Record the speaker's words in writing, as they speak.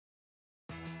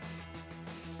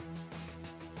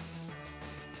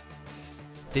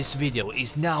This video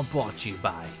is now brought to you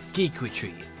by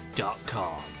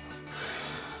geekretreat.com.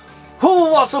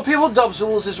 What's up people,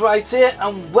 Dobbsyrules is right here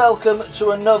and welcome to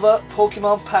another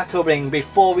Pokemon pack opening.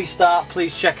 Before we start,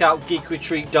 please check out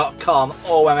geekretreat.com,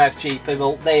 OMFG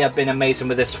people, they have been amazing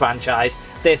with this franchise.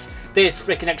 This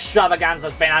freaking extravaganza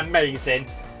has been amazing.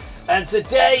 And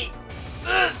today,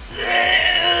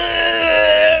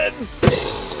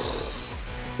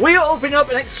 we are opening up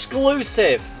an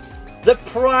exclusive, the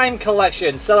Prime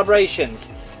Collection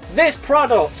Celebrations. This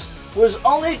product was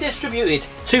only distributed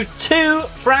to 2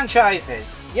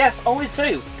 franchises. Yes, only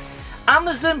 2.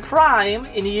 Amazon Prime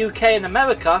in the UK and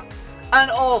America,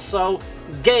 and also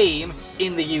Game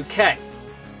in the UK.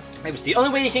 It was the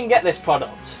only way you can get this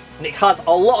product, and it has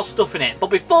a lot of stuff in it. But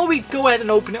before we go ahead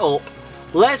and open it up,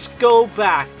 let's go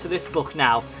back to this book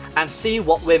now and see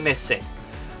what we're missing.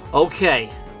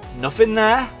 Okay, nothing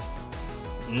there.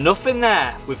 Nothing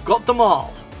there. We've got them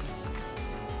all.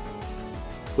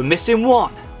 We're missing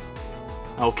 1.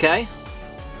 Okay.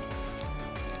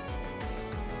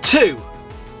 2,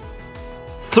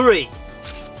 3,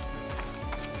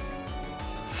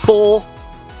 4,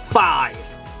 5.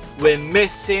 We're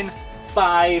missing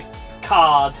 5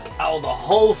 cards out of the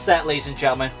whole set, ladies and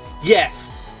gentlemen. Yes,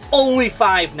 only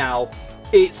 5 now.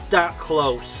 It's that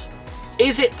close.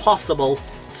 Is it possible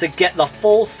to get the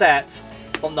full set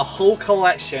on the whole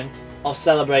collection of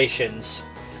Celebrations?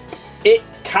 It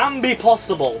can be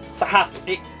possible to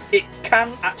happen. It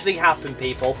can actually happen,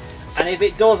 people. And if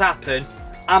it does happen,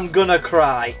 I'm gonna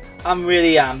cry. I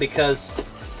really am, because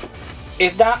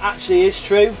if that actually is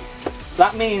true,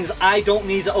 that means I don't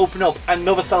need to open up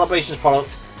another Celebrations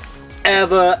product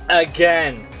ever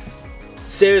again.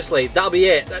 Seriously, that'll be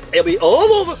it. It'll be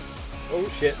all over. Oh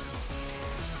shit.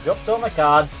 Dropped all my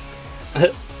cards.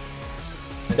 I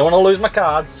don't want to lose my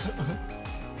cards.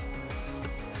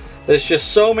 There's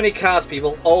just so many cards,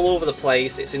 people, all over the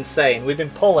place. It's insane. We've been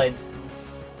pulling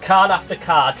card after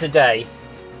card today,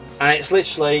 and it's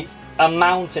literally a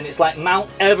mountain. It's like Mount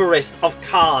Everest of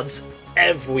cards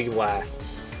everywhere.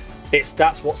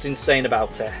 That's what's insane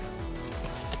about it.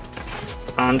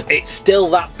 And it's still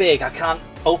that big. I can't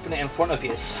open it in front of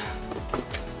you.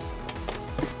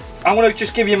 I'm going to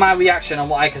just give you my reaction on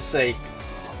what I can see.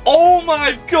 Oh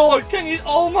my god, can you?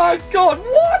 Oh my god,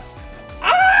 what?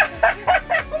 Ah!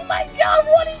 Oh my god,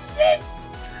 what is this?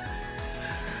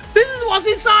 This is what's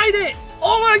inside it.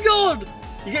 Oh my god.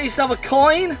 You get yourself a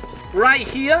coin right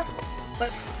here.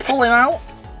 Let's pull him out.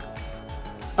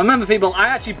 Remember, people, I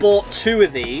actually bought 2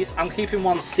 of these. I'm keeping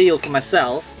 1 sealed for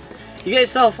myself. You get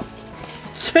yourself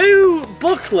 2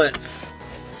 booklets.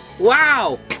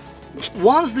 Wow.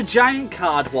 One's the giant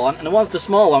card one, and the one's the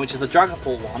small one, which is the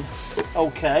Dragapult one.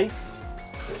 Okay.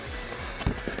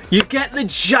 You get the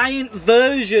giant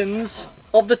versions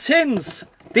of the tins.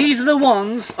 These are the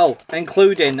ones, oh,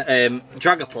 including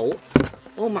Dragapult.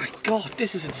 Oh my god,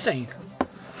 this is insane.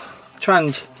 Try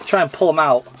and pull them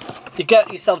out. You get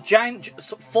yourself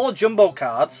 4 jumbo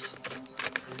cards.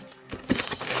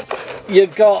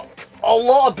 You've got a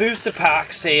lot of booster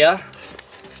packs here.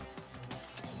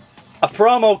 A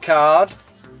promo card,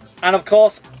 and of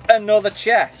course another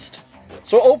chest.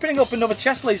 So opening up another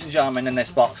chest, ladies and gentlemen, in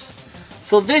this box.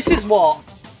 So this is what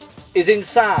is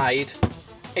inside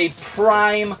a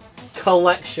Prime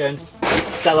Collection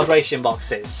Celebration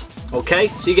boxes. Okay,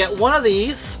 so you get 1 of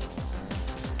these.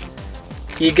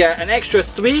 You get an extra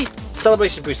 3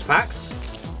 Celebration booster packs,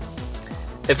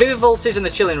 a Vivid Voltage and the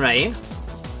Chilling Rain,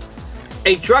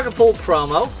 a Dragapult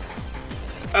promo,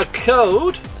 a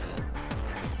code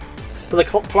for the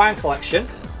Prime Collection,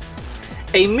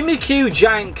 a Mimikyu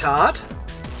Giant card,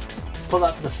 put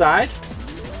that to the side,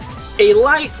 a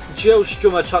Light Joe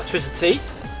Strummer Toxtricity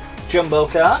Jumbo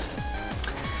card,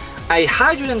 a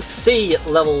Hydrogen C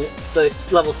level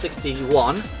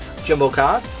 61 Jumbo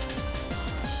card,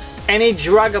 and a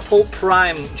Dragapult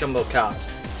Prime Jumbo card.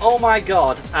 Oh my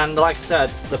god, and like I said,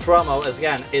 the promo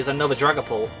again is another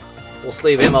Dragapult. We'll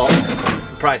sleeve him up,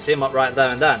 price him up right there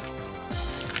and then.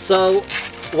 So,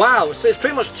 wow, so it's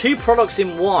pretty much 2 products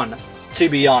in 1, to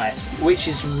be honest, which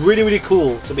is really, really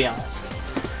cool, to be honest.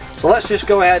 So let's just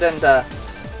go ahead and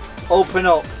open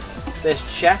up this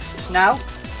chest now.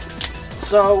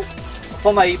 So,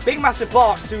 from a big massive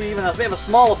box to even a bit of a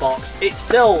smaller box, it's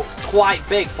still quite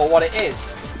big for what it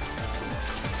is.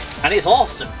 And it's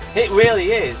awesome. It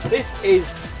really is. This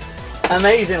is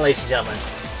amazing, ladies and gentlemen.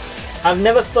 I've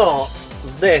never thought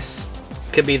this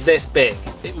could be this big.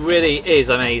 It really is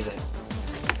amazing.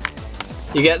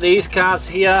 You get these cards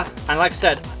here, and like I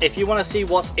said, if you want to see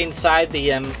what's inside the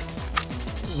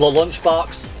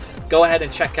lunchbox, go ahead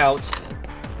and check out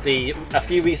a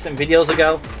few recent videos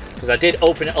ago. because I did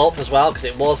open it up as well because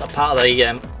it was a part of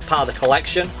the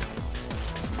collection.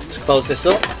 Let's close this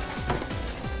up.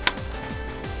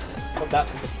 Put that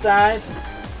to the side.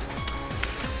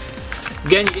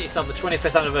 Again, you get yourself the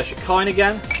 25th anniversary coin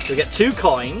again. So you get 2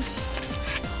 coins.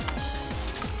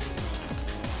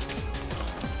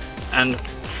 And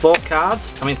 4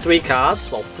 cards. I mean 3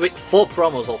 cards. Well, 4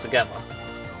 promos altogether.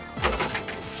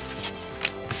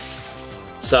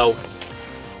 So,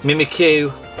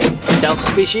 Mimikyu, Delta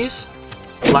Species,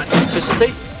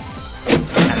 Lactotoxicity,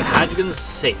 and Hadrian's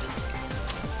Sea.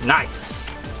 Nice.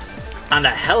 And a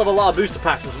hell of a lot of booster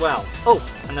packs as well. Oh,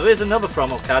 and there is another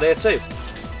promo card here too.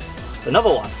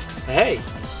 Another one. Hey.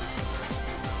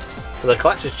 For the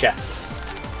collector's chest.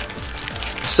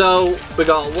 So we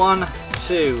got 1,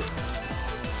 2,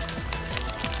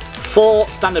 4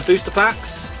 standard booster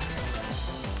packs.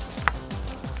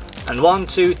 And 1,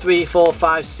 2, 3, 4,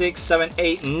 5, 6, 7,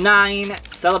 8, 9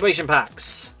 celebration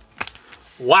packs.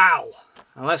 Wow.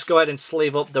 And let's go ahead and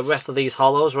sleeve up the rest of these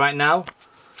holos right now.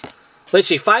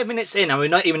 Literally 5 minutes in and we've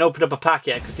not even opened up a pack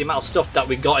yet because the amount of stuff that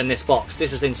we got in this box.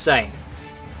 This is insane.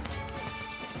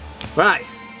 Right,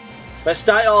 let's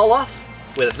start it all off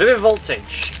with Vivid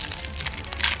Voltage.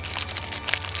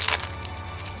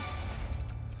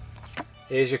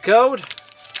 Here's your code,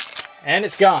 and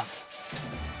it's gone.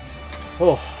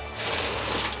 Oh.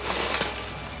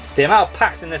 The amount of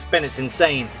packs in this bin, it's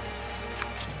insane.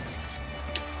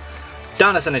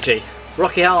 Darkness Energy,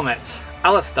 Rocky Helmet,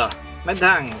 Alistair,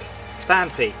 Medhang,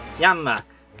 Vampy, Yanma,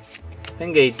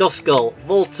 Thingy, Duskull,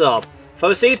 Voltorb,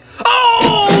 Foseed.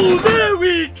 Oh, there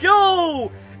we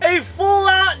go! A full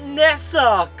out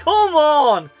Nessa! Come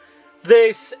on!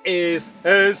 This is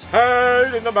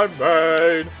insane in the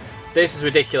membrane. This is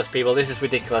ridiculous, people. This is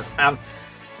ridiculous. I'm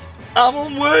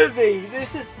unworthy.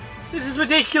 This is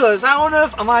ridiculous. How on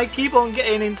earth am I keep on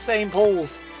getting insane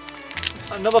pulls?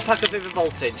 Another pack of Vivid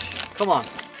Voltage. Come on.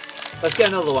 Let's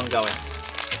get another one going.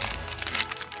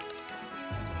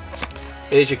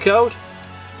 Here's your code.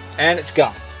 And it's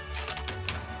gone.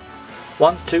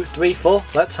 1, 2, 3, 4.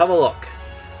 Let's have a look.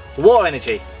 War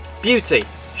Energy, Beauty,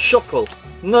 Shuckle,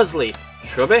 Nuzleaf,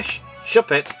 Shrubbish,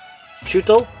 Shuppet,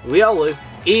 Shootle, Riolu,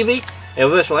 Eevee, a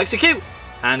Reversal Execute,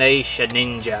 and a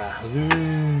Shedinja.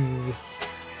 Ooh.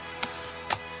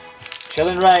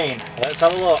 Chilling Rain. Let's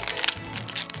have a look.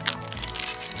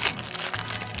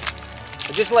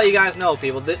 So just to let you guys know,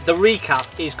 people, the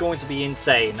recap is going to be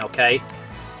insane, okay?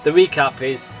 The recap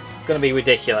is going to be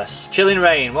ridiculous. Chilling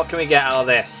Rain, what can we get out of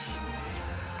this?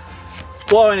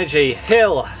 War Energy,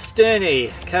 Hill,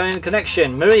 Sterney, Karen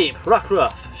Connection, Mareep,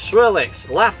 Rockruff, Swirlix,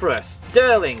 Lapras,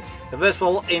 Sterling,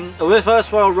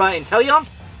 Reverse World Right Inteleon,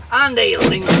 and a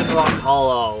Lincoln Rock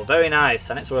Hollow. Very nice,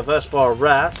 and it's a Reverse World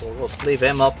Rare, so we'll just leave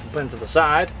him up and put him to the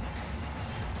side.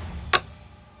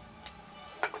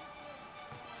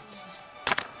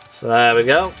 So there we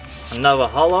go, another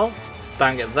Hollow,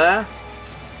 bang it there.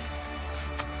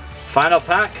 Final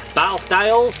pack, Battle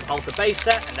Styles, Alter Base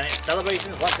Set, and then it's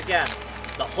Celebrations once again.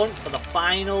 The hunt for the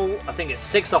final, I think it's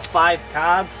 6 or 5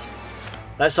 cards.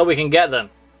 Let's hope we can get them.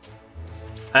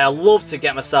 I'd love to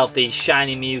get myself the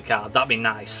shiny Mew card, that'd be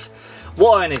nice.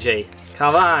 War Energy,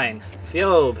 Carvine,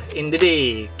 Fiobe,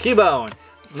 Indeedee, Cubone,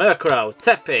 Murkrow,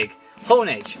 Tepig,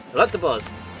 Honage,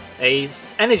 Electabuzz,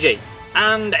 Ace Energy,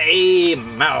 and a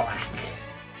Marowak.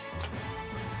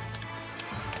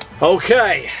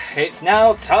 Okay, it's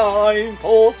now time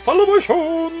for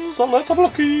celebrations. So let's have a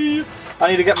looky. I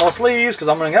need to get more sleeves because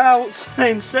I'm running out.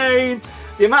 Insane.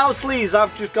 The amount of sleeves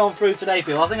I've just gone through today,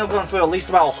 people. I think I've gone through at least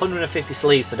about 150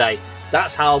 sleeves today.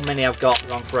 That's how many I've gone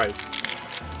through.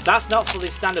 That's not for the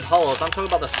standard holos. I'm talking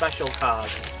about the special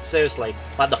cards. Seriously.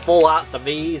 Like the full arts, the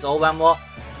V's, all them lot.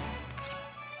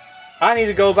 I need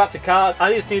to go back to cards.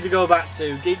 I just need to go back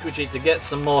to Geek Retreat to get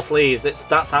some more sleeves.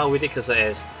 That's how ridiculous it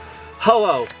is.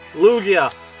 Ho-Oh,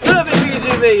 Lugia, Serving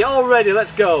Pikachu already,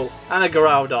 let's go. And a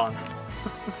Groudon.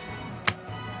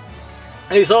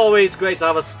 It's always great to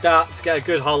have a start, to get a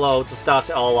good holo to start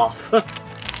it all off.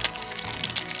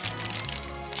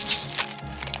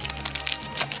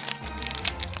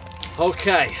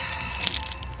 Okay.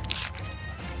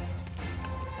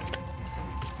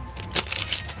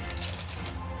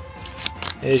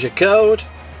 Here's your code.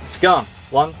 It's gone.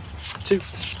 1, 2.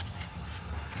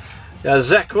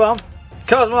 There's Zekrom.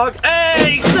 Cosmog.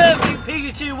 Hey! Surfing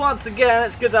Pikachu once again.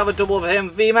 It's good to have a double of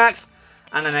him. VMAX.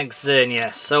 And an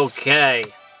Xerneas. Okay.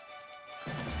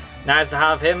 Nice to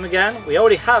have him again. We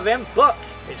already have him, but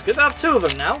it's good to have 2 of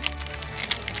them now.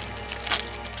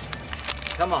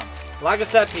 Come on. Like I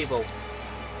said, people,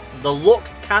 the luck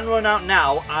can run out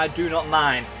now. I do not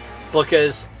mind.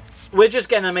 Because we're just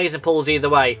getting amazing pulls either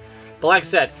way. But like I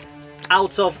said,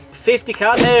 out of 50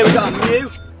 cards. Here we got a Mew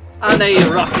and a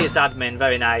Rockies admin.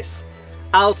 Very nice.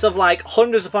 Out of like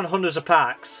hundreds upon hundreds of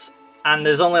packs, and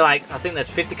there's only like, I think there's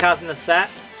 50 cards in the set.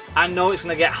 I know it's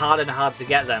going to get harder and harder to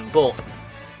get them, but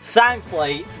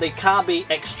thankfully they can't be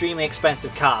extremely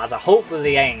expensive cards. Hopefully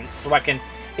they ain't, so I can,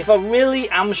 if I really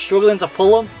am struggling to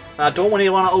pull them, and I don't really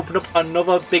want to open up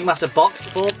another big massive box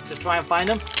to try and find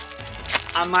them,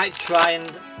 I might try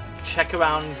and check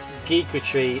around Geek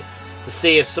Retreat to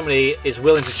see if somebody is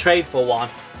willing to trade for one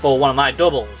of my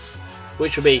doubles,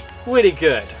 which would be really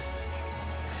good.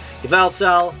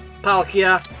 Yveltal,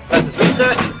 Palkia, versus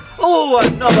Research. Oh,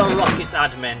 another Rockets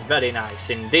admin. Very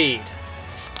nice indeed.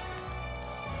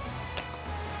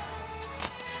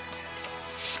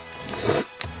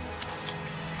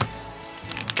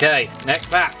 Okay, next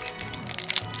pack.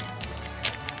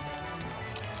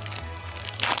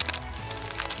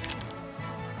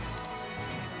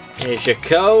 Here's your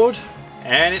code,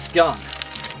 and it's gone.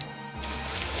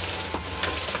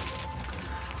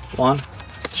 1,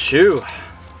 2.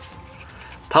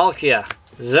 Palkia,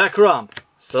 Zekrom,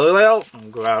 Solileo,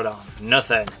 and Groudon.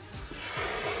 Nothing.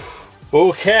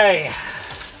 Okay.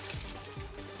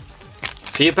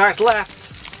 Few packs left.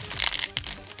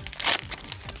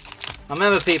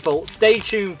 Remember people, stay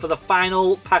tuned for the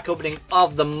final pack opening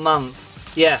of the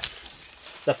month. Yes,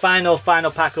 the final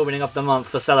pack opening of the month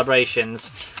for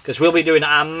celebrations. Because we'll be doing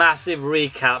a massive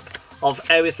recap of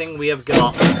everything we have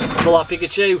got. Full Art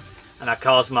Pikachu and a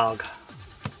Cosmog.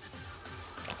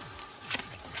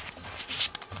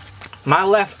 My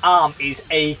left arm is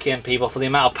aching, people, for the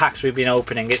amount of packs we've been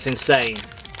opening. It's insane.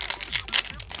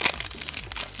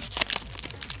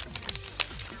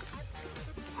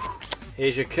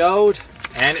 Here's your code,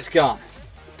 and it's gone.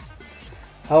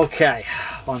 Okay,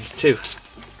 1, 2.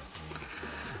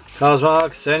 Cosmog,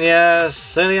 Xerneas,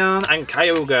 Cereon, and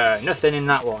Kyogre. Nothing in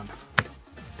that one.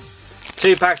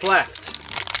 2 packs left.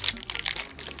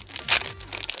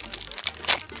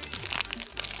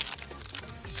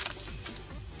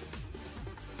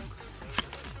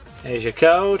 Here's your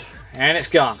code, and it's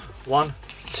gone. 1,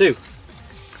 2.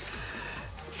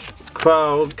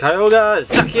 Kyogre,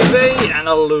 Zacian, and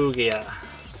a Lugia.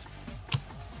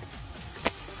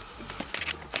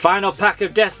 Final pack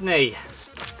of Destiny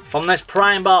from this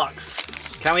Prime box.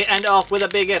 Can we end off with a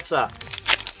big hitter?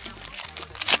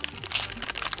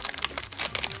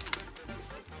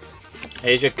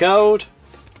 Here's your code,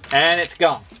 and it's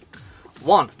gone.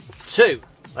 1, 2.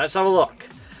 Let's have a look.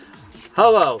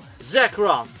 Hello,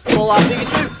 Zekrom, Full Art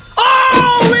Pikachu.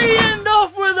 Oh, we end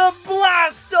off with a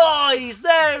Blastoise.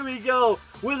 There we go,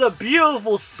 with a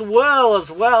beautiful swirl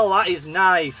as well. That is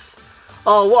nice.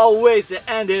 Oh, what a way to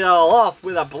end it all off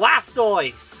with a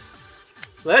Blastoise.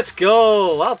 Let's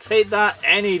go. I'll take that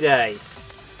any day.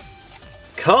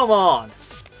 Come on.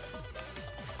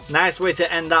 Nice way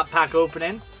to end that pack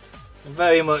opening.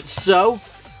 Very much so.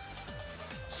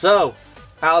 So,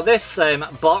 out of this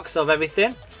box of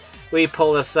everything, we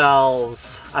pulled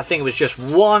ourselves, I think it was just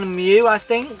 1 Mew, I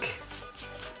think.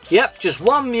 Yep, just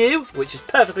 1 Mew, which is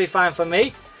perfectly fine for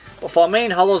me. But for our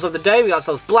main holos of the day, we got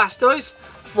ourselves Blastoise,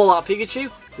 Full Art Pikachu,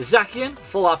 Zacian,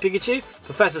 Full Art Pikachu,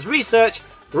 Professor's Research,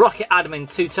 Rocket Admin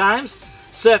 2 times,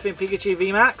 Surfing Pikachu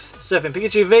VMAX, Surfing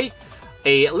Pikachu V,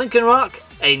 a Lincoln Rock,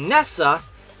 a Nessa,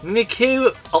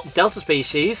 Mimikyu Delta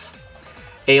Species,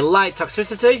 a Light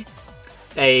Toxicity,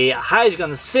 a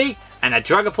Hydreigon C, and a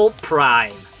Dragapult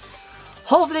Prime.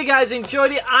 Hopefully you guys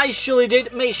enjoyed it. I surely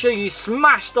did. Make sure you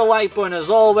smash the like button as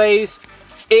always.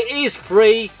 It is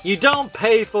free. You don't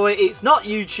pay for it. It's not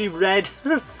YouTube Red.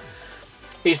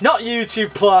 It's not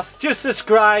YouTube Plus. Just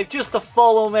subscribe. Just to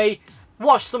follow me.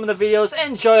 Watch some of the videos.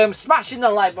 Enjoy them. Smashing the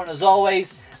like button as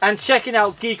always. And checking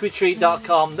out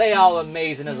geekretreat.com. They are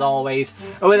amazing as always.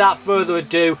 And without further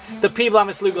ado, the people at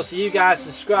Miss Luke will see you guys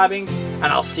subscribing. And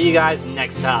I'll see you guys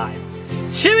next time.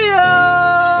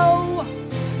 Cheerio!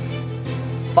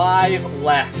 5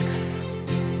 left.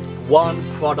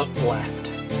 1 product left.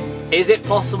 Is it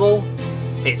possible?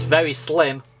 It's very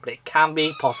slim, but it can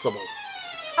be possible.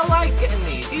 I like getting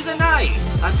these. These are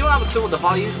nice. I don't have a clue what the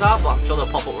volumes are, but I'm sure they'll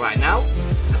pop up right now.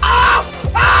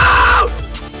 Ah! Ah!